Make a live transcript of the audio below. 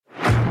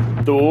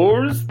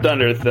Thor's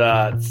Thunder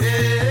Thoughts.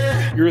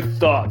 Your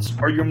thoughts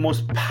are your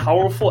most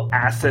powerful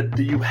asset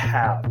that you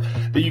have,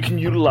 that you can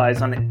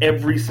utilize on an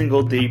every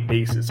single day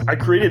basis. I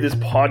created this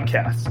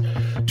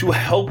podcast to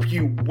help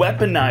you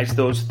weaponize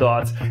those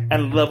thoughts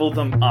and level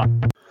them up.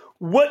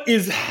 What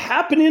is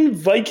happening,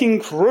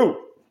 Viking crew?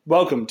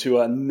 Welcome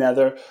to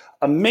another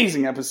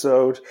amazing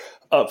episode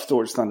of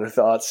Thor's Thunder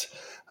Thoughts.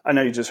 I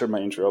know you just heard my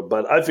intro,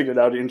 but I figured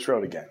out intro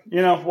it again.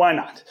 You know, why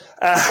not?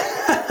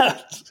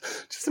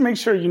 Just to make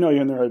sure you know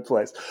you're in the right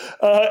place.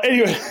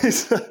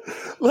 Anyways,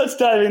 let's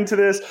dive into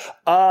this.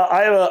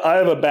 I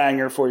have a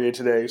banger for you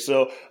today.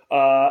 So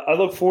I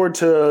look forward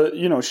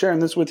to, sharing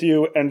this with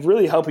you and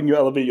really helping you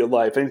elevate your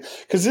life. And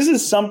because this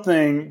is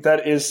something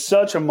that is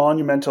such a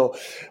monumental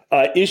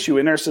issue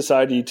in our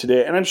society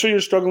today. And I'm sure you're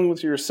struggling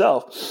with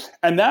yourself.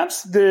 And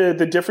that's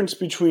the difference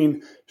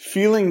between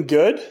feeling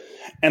good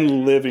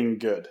and living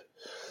good.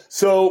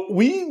 So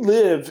we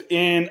live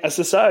in a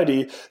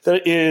society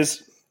that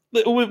is,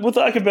 with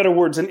lack of better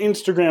words, an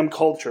Instagram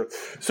culture.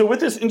 So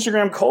with this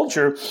Instagram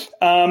culture,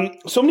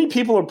 so many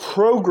people are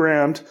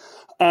programmed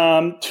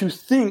to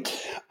think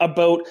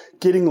about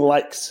getting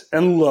likes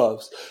and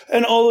loves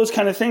and all those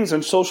kind of things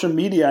on social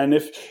media. And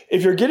if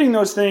you're getting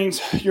those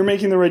things, you're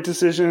making the right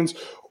decisions.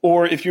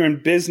 Or if you're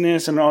in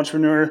business and an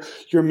entrepreneur,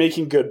 you're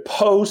making good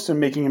posts and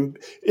making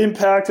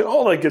impact and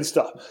all that good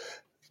stuff.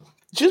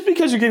 Just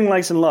because you're getting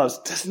likes and loves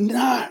does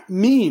not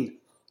mean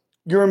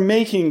you're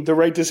making the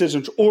right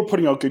decisions or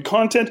putting out good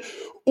content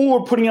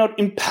or putting out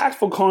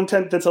impactful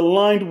content that's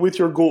aligned with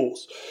your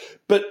goals.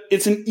 But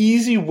it's an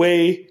easy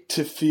way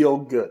to feel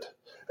good.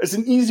 It's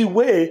an easy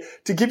way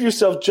to give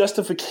yourself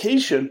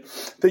justification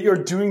that you're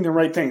doing the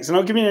right things. And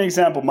I'll give you an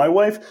example. My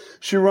wife,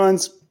 she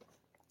runs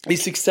a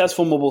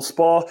successful mobile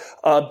spa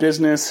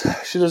business.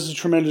 She does a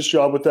tremendous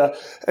job with that.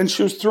 And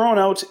she was throwing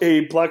out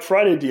a Black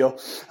Friday deal.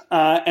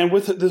 And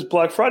with this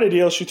Black Friday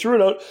deal, she threw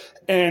it out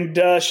and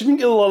she didn't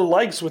get a lot of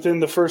likes within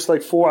the first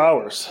 4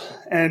 hours.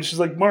 And she's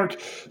like, Mark,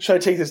 should I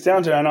take this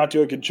down? Did I not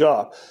do a good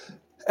job?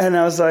 And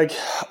I was like,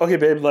 okay,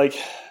 babe,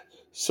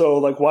 so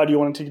why do you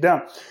want to take it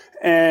down?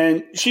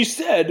 And she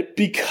said,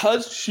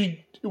 because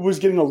she was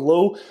getting a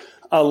low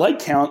like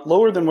count,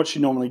 lower than what she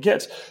normally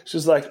gets.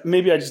 She's like,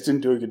 maybe I just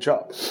didn't do a good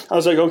job. I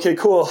was like, okay,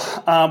 cool.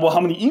 Well,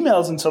 how many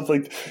emails and stuff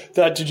like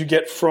that did you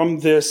get from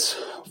this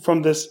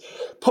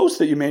post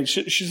that you made?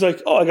 She's like,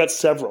 oh, I got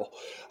several.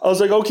 I was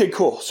like, okay,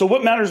 cool. So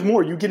what matters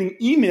more? You getting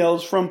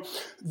emails from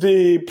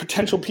the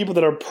potential people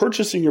that are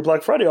purchasing your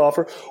Black Friday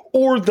offer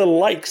or the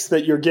likes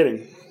that you're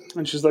getting?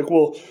 And she's like,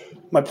 well,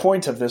 my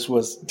point of this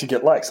was to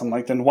get likes. I'm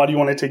like, then why do you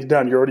want to take it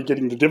down? You're already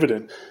getting the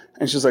dividend.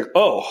 And she's like,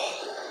 oh,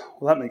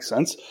 well, that makes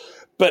sense.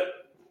 But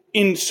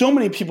in so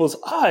many people's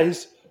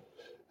eyes,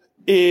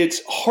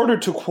 it's harder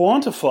to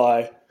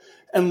quantify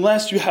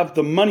unless you have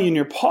the money in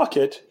your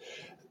pocket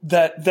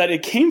that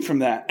it came from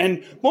that.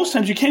 And most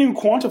times you can't even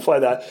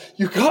quantify that.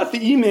 You got the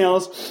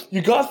emails,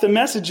 you got the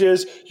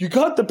messages, you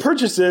got the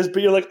purchases,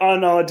 but you're like, oh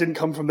no, it didn't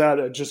come from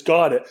that. I just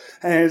got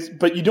it.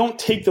 But you don't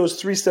take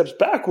those 3 steps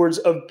backwards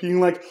of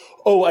being like,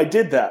 oh, I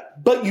did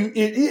that. But it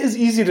is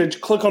easy to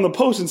click on the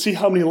post and see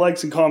how many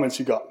likes and comments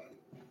you got.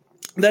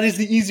 That is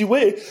the easy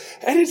way,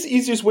 and it's the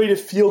easiest way to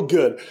feel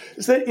good.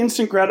 It's that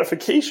instant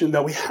gratification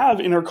that we have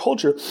in our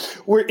culture,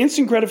 where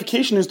instant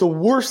gratification is the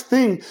worst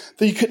thing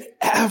that you could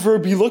ever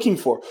be looking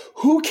for.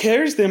 Who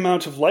cares the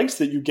amount of likes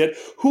that you get?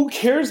 Who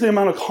cares the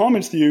amount of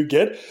comments that you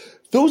get?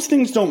 Those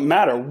things don't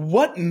matter.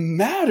 What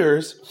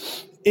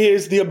matters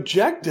is the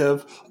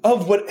objective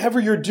of whatever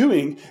you're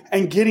doing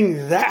and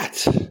getting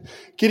that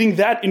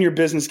in your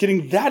business,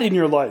 getting that in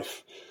your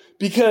life.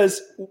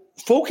 Because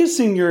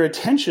focusing your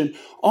attention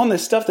on the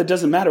stuff that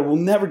doesn't matter will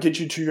never get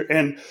you to your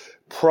end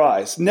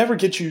prize, never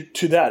get you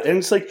to that. And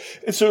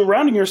it's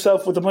surrounding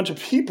yourself with a bunch of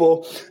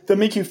people that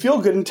make you feel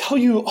good and tell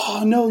you,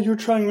 oh no, you're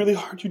trying really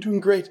hard, you're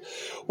doing great.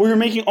 Or you're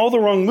making all the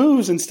wrong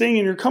moves and staying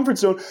in your comfort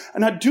zone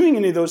and not doing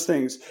any of those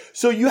things.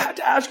 So you have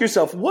to ask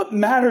yourself, what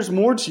matters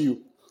more to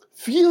you?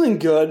 Feeling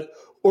good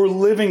or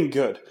living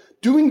good?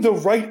 Doing the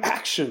right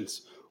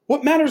actions?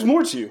 What matters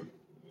more to you?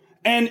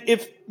 And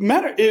if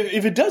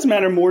it does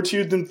matter more to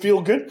you than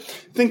feel good,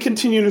 then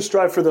continue to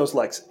strive for those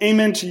likes.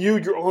 Amen to you.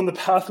 You're on the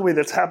pathway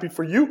that's happy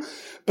for you.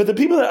 But the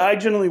people that I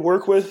generally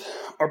work with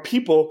are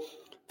people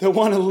that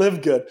want to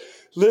live good,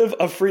 live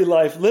a free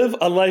life, live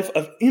a life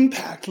of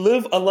impact,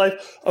 live a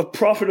life of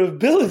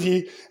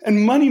profitability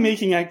and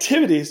money-making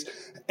activities.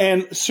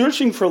 And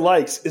searching for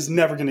likes is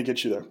never going to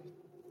get you there.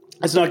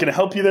 It's not going to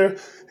help you there.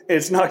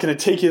 It's not going to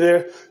take you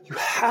there. You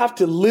have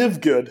to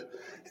live good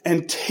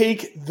and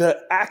take the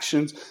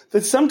actions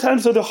that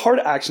sometimes are the hard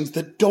actions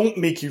that don't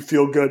make you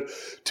feel good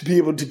to be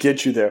able to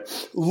get you there.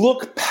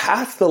 Look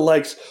past the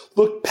likes,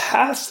 look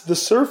past the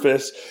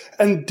surface,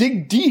 and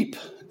dig deep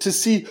to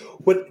see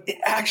what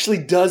actually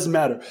does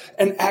matter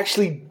and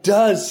actually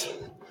does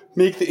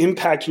make the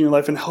impact in your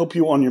life and help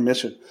you on your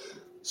mission.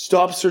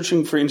 Stop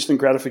searching for instant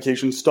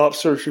gratification. Stop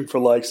searching for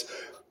likes.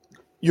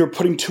 You're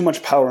putting too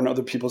much power in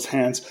other people's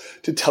hands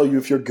to tell you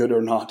if you're good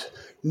or not.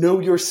 Know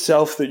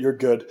yourself that you're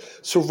good.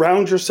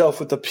 Surround yourself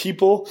with the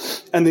people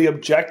and the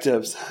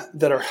objectives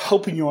that are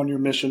helping you on your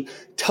mission,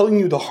 telling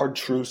you the hard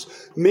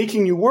truths,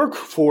 making you work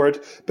for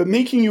it, but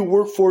making you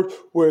work for it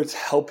where it's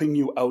helping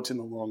you out in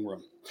the long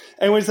run.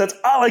 Anyways, that's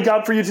all I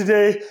got for you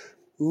today.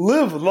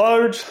 Live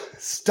large,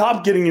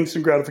 stop getting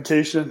instant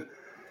gratification,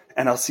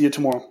 and I'll see you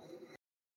tomorrow.